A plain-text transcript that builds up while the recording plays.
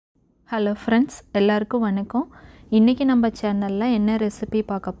Hello friends, எல்லாருக்கும் வணக்கம். இன்றைக்கி நம்ம சேனலில் என்ன ரெசிபி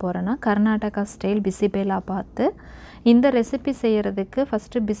பார்க்க போகிறோன்னா கர்நாடகா ஸ்டைல் பிசிபேலாபாத். இந்த ரெசிபி செய்கிறதுக்கு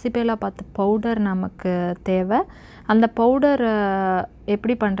ஃபஸ்ட்டு பிசிபேலாபாத் பவுடர் நமக்கு தேவை. அந்த பவுடர்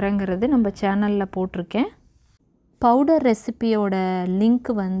எப்படி பண்ணுறேங்கிறது நம்ம சேனலில் போட்டிருக்கேன். பவுடர் ரெசிபியோட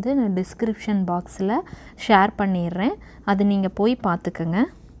லிங்க் வந்து நான் டிஸ்கிரிப்ஷன் பாக்ஸில் ஷேர் பண்ணிடுறேன். அது நீங்கள் போய் பார்த்துக்கோங்க.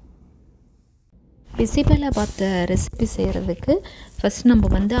 பிசிபேலாபாத் ரெசிபி செய்கிறதுக்கு ஃபஸ்ட் நம்ம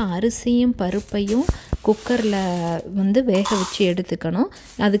வந்து அரிசியும் பருப்பையும் குக்கரில் வந்து வேக வச்சு எடுத்துக்கணும்.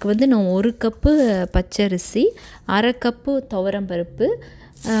 அதுக்கு வந்து நான் 1 கப்பு பச்சரிசி, 1/2 கப்பு துவரம்பருப்பு,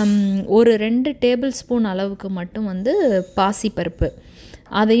 ஒரு 2 டேபிள் ஸ்பூன் அளவுக்கு மட்டும் வந்து பாசிப்பருப்பு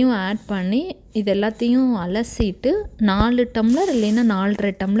அதையும் ஆட் பண்ணி இது எல்லாத்தையும் அலசிட்டு 4 டம்ளர் இல்லைன்னா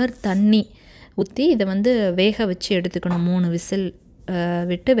 4.5 டம்ளர் தண்ணி ஊற்றி இதை வந்து வேக வச்சு எடுத்துக்கணும். 3 விசில்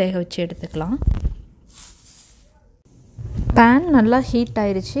விட்டு வேக வச்சு எடுத்துக்கலாம். பேன் நல்லா ஹீட்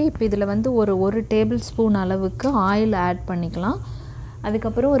ஆயிடுச்சு. இப்போ இதில் வந்து ஒரு டேபிள் ஸ்பூன் அளவுக்கு ஆயில் ஆட் பண்ணிக்கலாம்.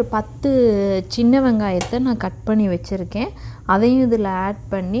 அதுக்கப்புறம் ஒரு 10 சின்ன வெங்காயத்தை நான் கட் பண்ணி வச்சுருக்கேன். அதையும் இதில் ஆட்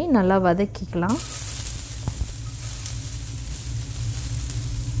பண்ணி நல்லா வதக்கிக்கலாம்.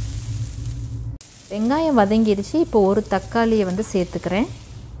 வெங்காயம் வதங்கிடுச்சு. இப்போ ஒரு தக்காளியை வந்து சேர்த்துக்கிறேன்.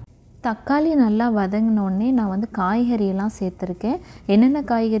 தக்காளி நல்லா வதங்கினோடனே நான் வந்து காய்கறியெல்லாம் சேர்த்துருக்கேன். என்னென்ன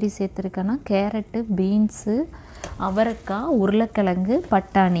காய்கறி சேர்த்துருக்கேன்னா கேரட்டு, பீன்ஸு, அவரைக்காய், உருளைக்கிழங்கு,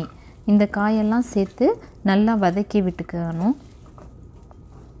 பட்டாணி, இந்த காயெல்லாம் சேர்த்து நல்லா வதக்கி விட்டுக்கணும்.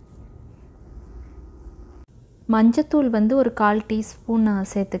 மஞ்சத்தூள் வந்து ஒரு 1/4 டீஸ்பூன்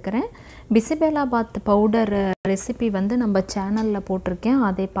நான் சேர்த்துக்கிறேன். பிசிபேலாபாத் பவுடர் ரெசிபி வந்து நம்ம சேனலில் போட்டிருக்கேன்,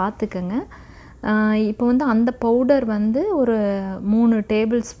 அதை பார்த்துக்கங்க. இப்போ வந்து அந்த பவுடர் வந்து ஒரு 3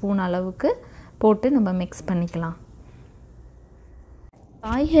 டேபிள் ஸ்பூன் அளவுக்கு போட்டு நம்ம மிக்ஸ் பண்ணிக்கலாம்.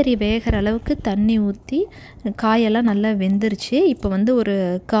 காய்கறி வேகிற அளவுக்கு தண்ணி ஊற்றி காயெல்லாம் நல்லா வெந்துருச்சு. இப்போ வந்து ஒரு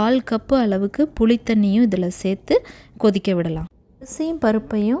 1/4 கப்பு அளவுக்கு புளித்தண்ணியும் இதில் சேர்த்து கொதிக்க விடலாம். அரிசியும்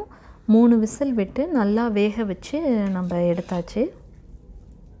பருப்பையும் 3 விசில் விட்டு நல்லா வேக வச்சு நம்ம எடுத்தாச்சு.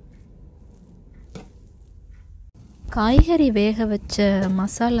 காய்கறி வேக வச்ச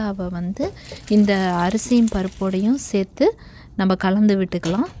மசாலாவை வந்து இந்த அரிசியும் பருப்போடையும் சேர்த்து நம்ம கலந்து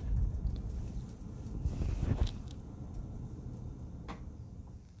விட்டுக்கலாம்.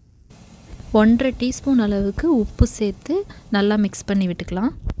 ஒன்றரை டீஸ்பூன் அளவுக்கு உப்பு சேர்த்து நல்லா மிக்ஸ் பண்ணி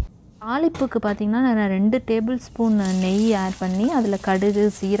விட்டுக்கலாம். தாளிப்புக்கு பார்த்திங்கன்னா நான் 2 டேபிள் ஸ்பூன் நெய் ஆட் பண்ணி அதில் கடுகு,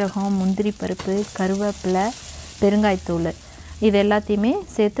 சீரகம், முந்திரி பருப்பு, கருவேப்பிலை, பெருங்காயத்தூள் இது எல்லாத்தையுமே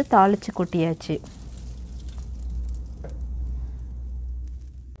சேர்த்து தாளித்து கொட்டியாச்சு.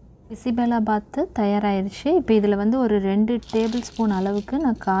 பிசிபேலாபாத் தயாராகிடுச்சு. இப்போ இதில் வந்து ஒரு 2 டேபிள் ஸ்பூன் அளவுக்கு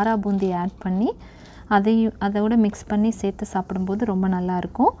நான் காரா பூந்தி ஆட் பண்ணி அதோட மிக்ஸ் பண்ணி சேர்த்து சாப்பிடும்போது ரொம்ப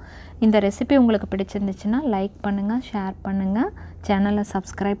நல்லாயிருக்கும். இந்த ரெசிபி உங்களுக்கு பிடிச்சிருந்துச்சுன்னா லைக் பண்ணுங்கள், ஷேர் பண்ணுங்கள், சேனலை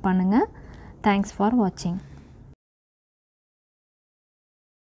சப்ஸ்கிரைப் பண்ணுங்கள். தேங்க்ஸ் ஃபார் வாட்சிங்.